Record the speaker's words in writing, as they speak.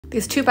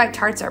These 2-bite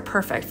tarts are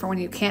perfect for when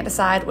you can't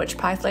decide which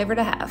pie flavor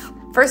to have.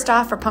 First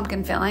off, for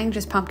pumpkin filling,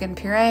 just pumpkin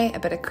puree, a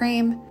bit of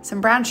cream,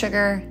 some brown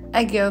sugar,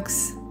 egg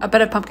yolks, a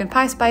bit of pumpkin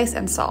pie spice,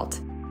 and salt.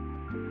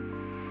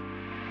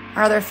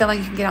 Our other filling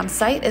you can get on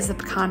site is the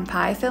pecan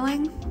pie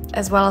filling,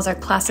 as well as our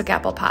classic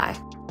apple pie.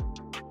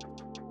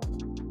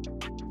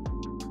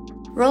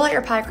 Roll out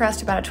your pie crust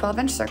to about a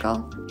 12-inch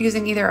circle.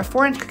 Using either a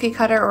 4-inch cookie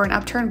cutter or an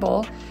upturned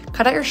bowl,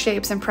 cut out your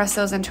shapes and press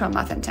those into a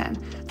muffin tin.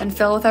 Then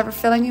fill with whatever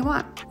filling you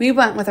want. We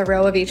went with a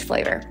row of each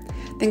flavor.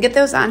 Then get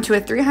those onto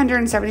a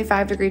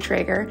 375-degree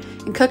Traeger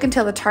and cook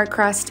until the tart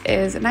crust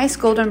is a nice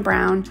golden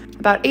brown,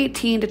 about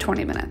 18 to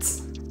 20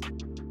 minutes.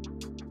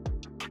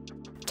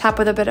 Top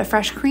with a bit of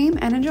fresh cream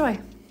and enjoy.